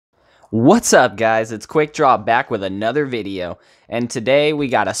What's up, guys? It's Quick Draw back with another video, and today we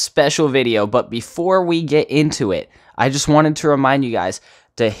got a special video. But before we get into it, I just wanted to remind you guys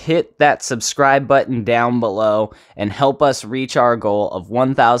to hit that subscribe button down below and help us reach our goal of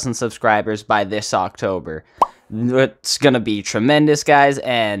 1,000 subscribers by this October. It's gonna be tremendous, guys,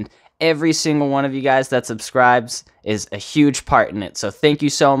 and every single one of you guys that subscribes is a huge part in it. So thank you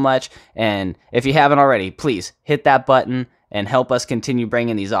so much, and if you haven't already, please hit that button and help us continue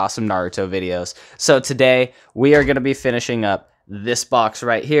bringing these awesome Naruto videos. So today, we are going to be finishing up this box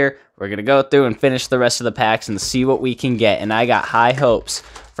right here. We're going to go through and finish the rest of the packs and see what we can get. And I got high hopes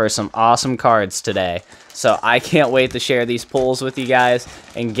for some awesome cards today. So I can't wait to share these pulls with you guys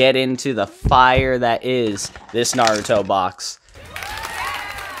and get into the fire that is this Naruto box.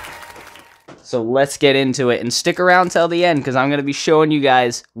 So let's get into it and stick around till the end because I'm going to be showing you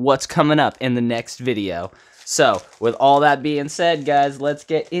guys what's coming up in the next video. So, with all that being said, guys, let's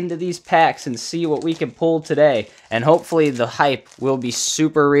get into these packs and see what we can pull today. And hopefully the hype will be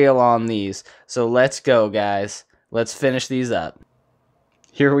super real on these. So let's go, guys. Let's finish these up.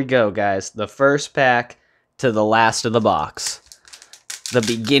 Here we go, guys. The first pack to the last of the box. The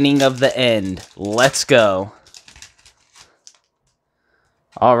beginning of the end. Let's go.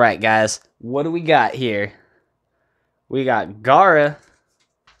 Alright, guys. What do we got here? We got Gaara,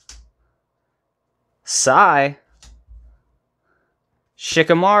 Sai,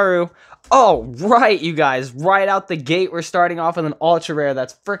 Shikamaru. Oh, right, you guys. Right out the gate, we're starting off with an ultra rare.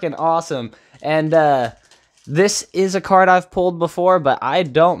 That's freaking awesome. And this is a card I've pulled before, but I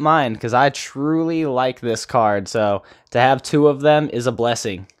don't mind because I truly like this card. So to have two of them is a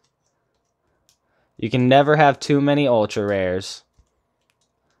blessing. You can never have too many ultra rares.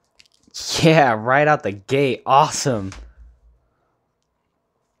 Yeah, right out the gate. Awesome.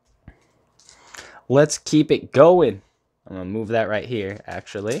 Let's keep it going. I'm going to move that right here,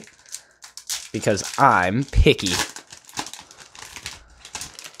 actually, because I'm picky.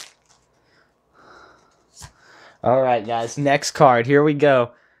 All right, guys, next card. Here we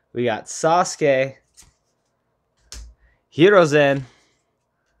go. We got Sasuke, Hiruzen,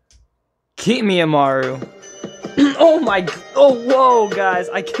 Kimiyamaru. Whoa, guys.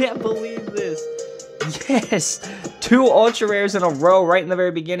 I can't believe this. Yes, 2 ultra rares in a row right in the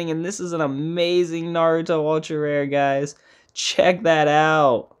very beginning, and this is an amazing Naruto ultra rare, guys. Check that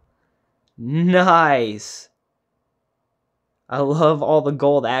out. Nice. I love all the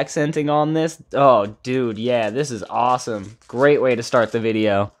gold accenting on this. Oh, dude, yeah, this is awesome. Great way to start the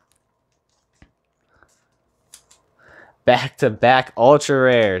video. Back-to-back ultra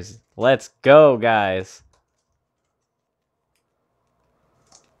rares. Let's go, guys.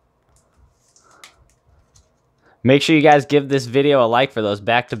 Make sure you guys give this video a like for those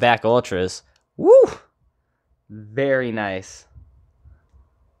back-to-back ultras. Woo! Very nice.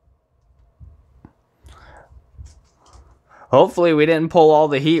 Hopefully we didn't pull all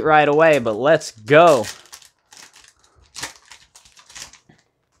the heat right away, but let's go.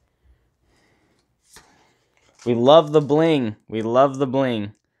 We love the bling. We love the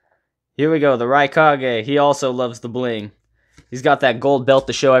bling. Here we go, the Raikage. He also loves the bling. He's got that gold belt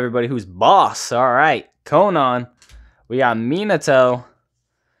to show everybody who's boss. All right. Konan, we got Minato,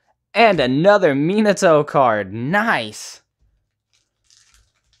 and another Minato card. Nice.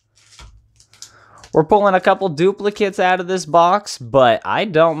 We're pulling a couple duplicates out of this box, but I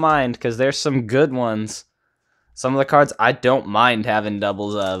don't mind because there's some good ones. Some of the cards I don't mind having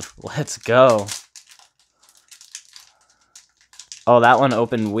doubles of. Let's go. Oh, that one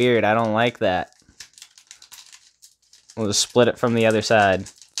opened weird. I don't like that. We'll just split it from the other side.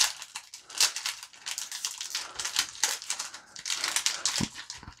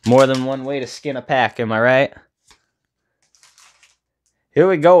 More than one way to skin a pack, am I right? Here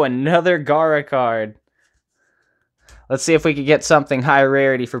we go, another Gaara card. Let's see if we can get something high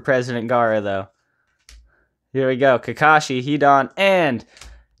rarity for President Gaara, though. Here we go, Kakashi, Hidan, and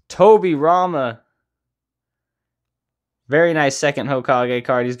Tobirama. Very nice second Hokage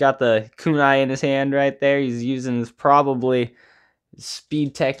card. He's got the kunai in his hand right there. He's using his probably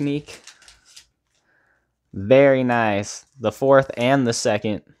speed technique. Very nice. The fourth and the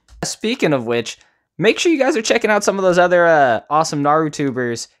second. Speaking of which, make sure you guys are checking out some of those other awesome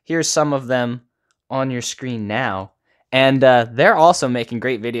Narutubers. Here's some of them on your screen now. And they're also making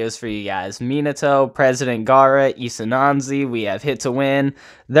great videos for you guys. Minato, President Gaara, Isananzi, we have Hit to Win.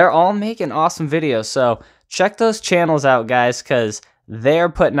 They're all making awesome videos. So check those channels out, guys, because they're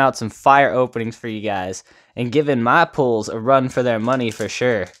putting out some fire openings for you guys and giving my pulls a run for their money for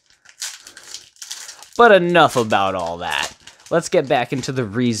sure. But enough about all that. Let's get back into the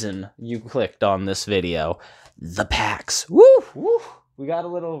reason you clicked on this video. The packs. Woo! Woo! We got a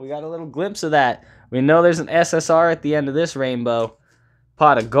little glimpse of that. We know there's an SSR at the end of this rainbow.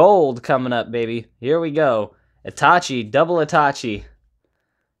 Pot of gold coming up, baby. Here we go. Itachi, double Itachi.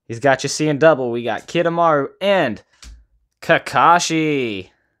 He's got you seeing double. We got Kidomaru and Kakashi.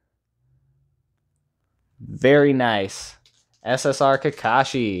 Very nice. SSR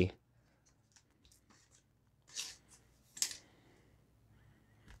Kakashi.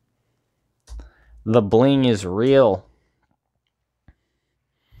 The bling is real.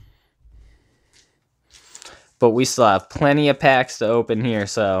 But we still have plenty of packs to open here,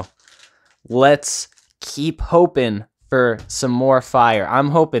 so let's keep hoping for some more fire. I'm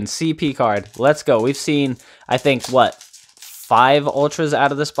hoping CP card. Let's go. We've seen, I think, what, 5 ultras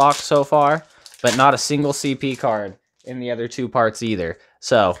out of this box so far, but not a single CP card in the other 2 parts either.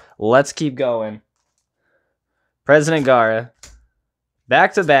 So let's keep going. President Gaara.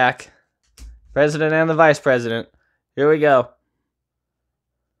 Back to back. President and the Vice President. Here we go.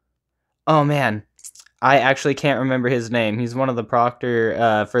 Oh, man. I actually can't remember his name. He's one of the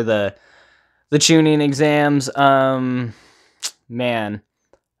proctor for the tuning exams. Man.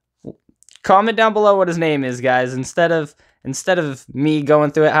 Comment down below what his name is, guys. Instead of me going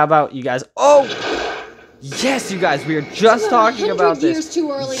through it, how about you guys? Oh! Yes, you guys. We were just talking about this.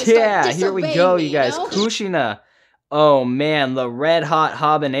 Yeah, here we go, you guys. Kushina. Oh, man. The red hot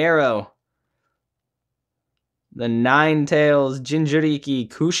habanero. The Nine Tails Jinchuriki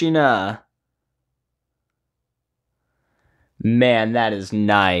Kushina. Man, that is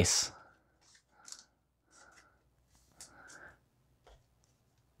nice.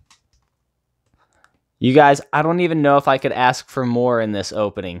 You guys, I don't even know if I could ask for more in this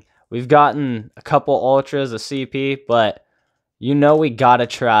opening. We've gotten a couple ultras, a CP, but you know we gotta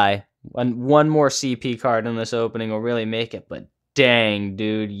try. One more CP card in this opening will really make it, but dang,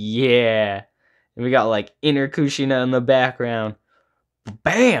 dude, yeah. And we got like Inner Kushina in the background.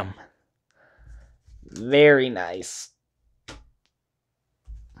 Bam! Very nice.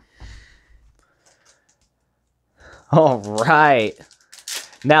 All right.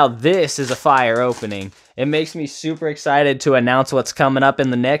 Now this is a fire opening. It makes me super excited to announce what's coming up in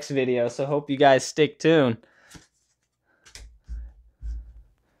the next video, so hope you guys stick tuned.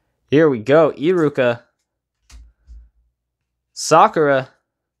 Here we go. Iruka. Sakura.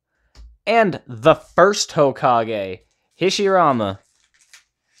 And the first Hokage, Hishirama.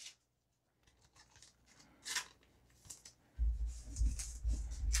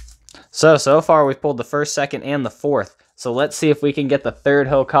 So far we've pulled the first, second, and the fourth. So let's see if we can get the third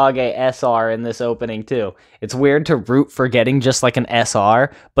Hokage SR in this opening too. It's weird to root for getting just like an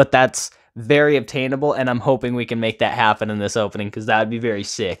SR, but that's very obtainable, and I'm hoping we can make that happen in this opening because that would be very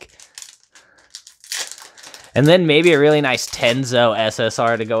sick. And then maybe a really nice Tenzo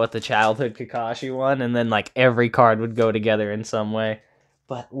SSR to go with the childhood Kakashi one, and then like every card would go together in some way.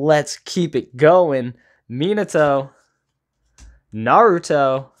 But let's keep it going. Minato.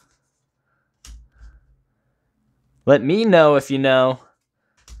 Naruto. Let me know if you know.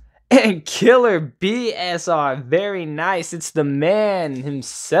 And Killer B SR. Very nice. It's the man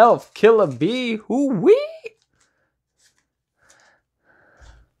himself, Killer B. Hoo-wee.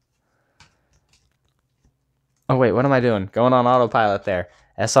 Oh, wait, what am I doing? Going on autopilot there.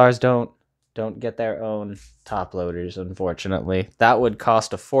 SRs don't get their own top loaders, unfortunately. That would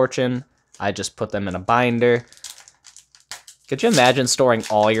cost a fortune. I just put them in a binder. Could you imagine storing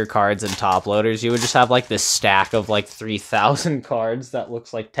all your cards in top loaders? You would just have like this stack of like 3,000 cards that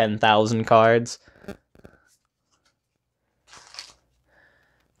looks like 10,000 cards.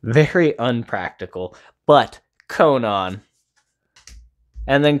 Very unpractical. But Conan.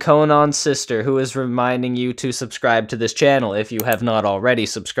 And then Conan's sister, who is reminding you to subscribe to this channel if you have not already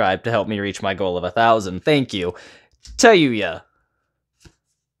subscribed to help me reach my goal of 1,000. Thank you. Tayuya.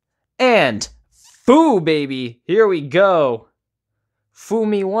 And Fu, baby. Here we go. Fool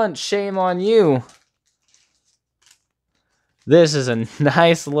me once, shame on you. This is a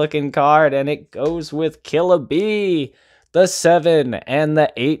nice looking card, and it goes with Killer B, the 7, and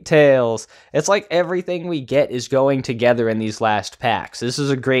the 8 tails. It's like everything we get is going together in these last packs. This is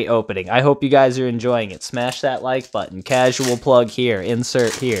a great opening. I hope you guys are enjoying it. Smash that like button. Casual plug here.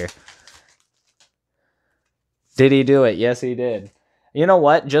 Insert here. Did he do it? Yes, he did. You know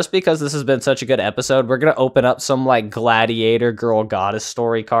what? Just because this has been such a good episode, we're going to open up some, like, Gladiator Girl Goddess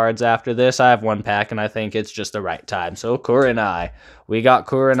story cards after this. I have one pack, and I think it's just the right time. So, Kurenai. We got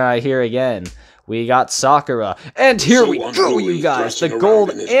Kurenai here again. We got Sakura. And here we go, you guys. The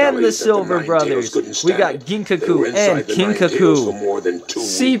gold and the silver brothers. We got Ginkaku and Kinkaku.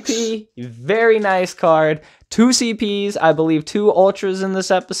 CP. Very nice card. 2 CPs, I believe 2 Ultras in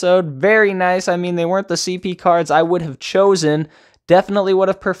this episode. Very nice. I mean, they weren't the CP cards I would have chosen Definitely would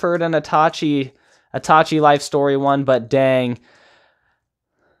have preferred an Itachi life story one, but dang.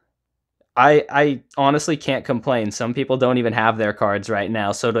 I honestly can't complain. Some people don't even have their cards right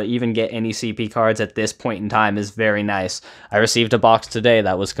now, so to even get any CP cards at this point in time is very nice. I received a box today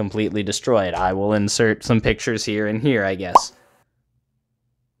that was completely destroyed. I will insert some pictures here and here, I guess.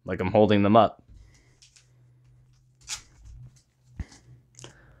 Like I'm holding them up.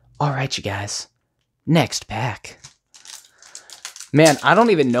 Alright, you guys. Next pack. Man, I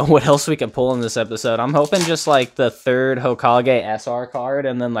don't even know what else we can pull in this episode. I'm hoping just, like, the third Hokage SR card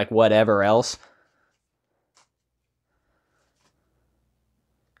and then, like, whatever else.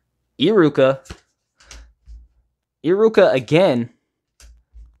 Iruka. Iruka again.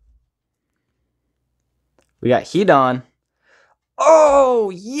 We got Hidan.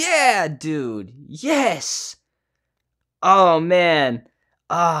 Oh, yeah, dude. Yes. Oh, man.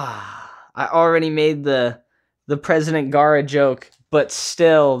 I already made the President Gara joke. But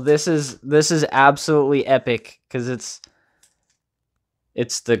still, this is absolutely epic because it's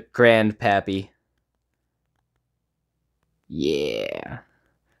the Grandpappy. Yeah,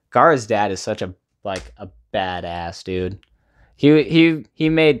 Gara's dad is such a badass dude. He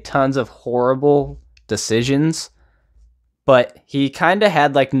made tons of horrible decisions, but he kind of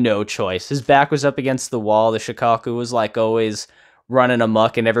had like no choice. His back was up against the wall. The Shikaku was like always running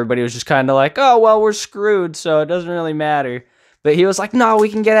amok, and everybody was just kind of like, oh well, we're screwed, so it doesn't really matter. But he was like, no, we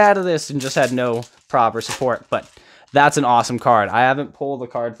can get out of this, and just had no proper support. But that's an awesome card. I haven't pulled a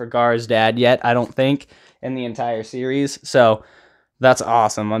card for Gar's dad yet, I don't think, in the entire series. So that's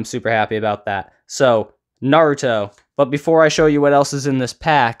awesome. I'm super happy about that. So, Naruto. But before I show you what else is in this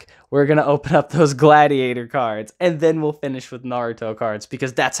pack, we're going to open up those Gladiator cards, and then we'll finish with Naruto cards,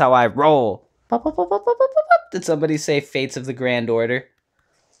 because that's how I roll. Did somebody say Fates of the Grand Order?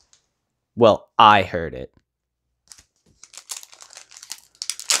 Well, I heard it.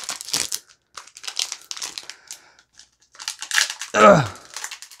 Ugh.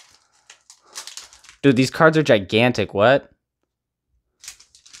 Dude, these cards are gigantic. What?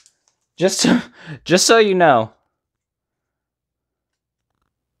 Just so you know,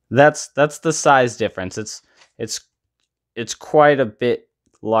 that's the size difference. It's quite a bit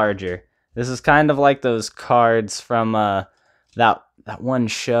larger. This is kind of like those cards from that one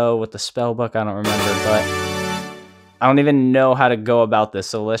show with the spell book. I don't remember, but I don't even know how to go about this.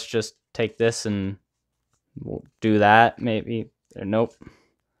 So let's just take this and we'll do that maybe. Nope.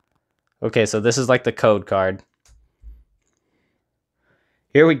 Okay, so this is like the code card.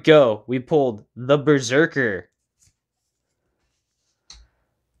 Here we go. We pulled the Berserker.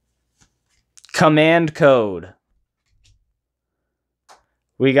 Command code.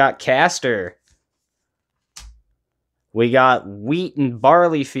 We got Caster. We got Wheat and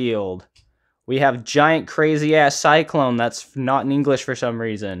Barley Field. We have Giant Crazy Ass Cyclone that's not in English for some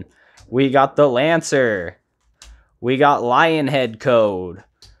reason. We got the Lancer. We got Lionhead code.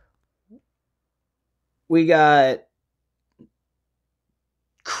 We got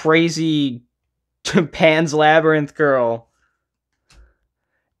Crazy Pan's Labyrinth Girl.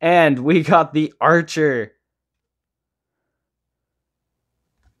 And we got the Archer.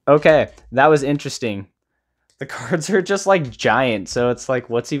 Okay, that was interesting. The cards are just like giant, so it's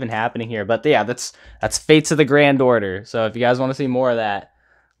like, what's even happening here? But yeah, that's Fates of the Grand Order. So if you guys want to see more of that,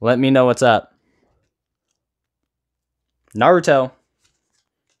 let me know what's up. Naruto.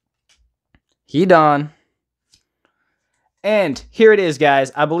 Hidan. And here it is,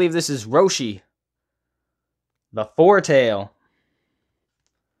 guys. I believe this is Roshi. The Four-Tail.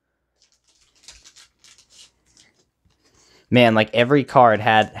 Man, like every card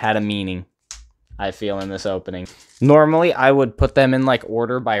had a meaning, I feel, in this opening. Normally, I would put them in like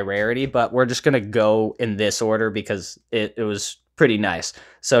order by rarity, but we're just going to go in this order because it was pretty nice.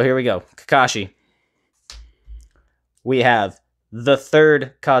 So here we go. Kakashi. We have the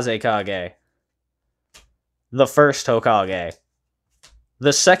third Kazekage, the first Hokage,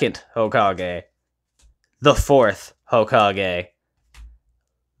 the second Hokage, the fourth Hokage,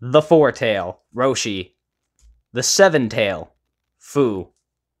 the Four-Tail, Roshi, the Seven-Tail, Fu,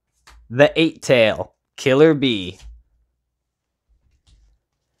 the Eight-Tail, Killer Bee,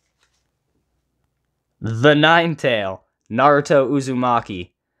 the Nine-Tail, Naruto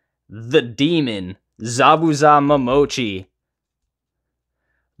Uzumaki, the Demon, Zabuza Momochi,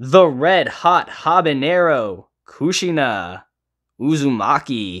 the Red Hot Habanero, Kushina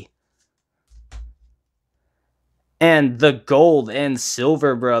Uzumaki, and the Gold and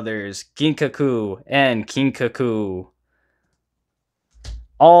Silver Brothers, Ginkaku and Kinkaku.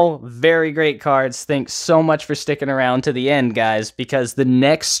 All very great cards. Thanks so much for sticking around to the end, guys, because the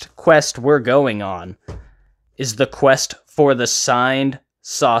next quest we're going on is the quest for the signed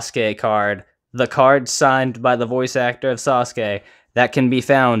Sasuke card. The card signed by the voice actor of Sasuke that can be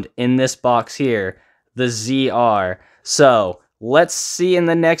found in this box here, the ZR. So, let's see in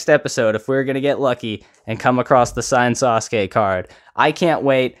the next episode if we're going to get lucky and come across the signed Sasuke card. I can't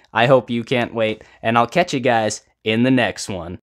wait. I hope you can't wait. And I'll catch you guys in the next one.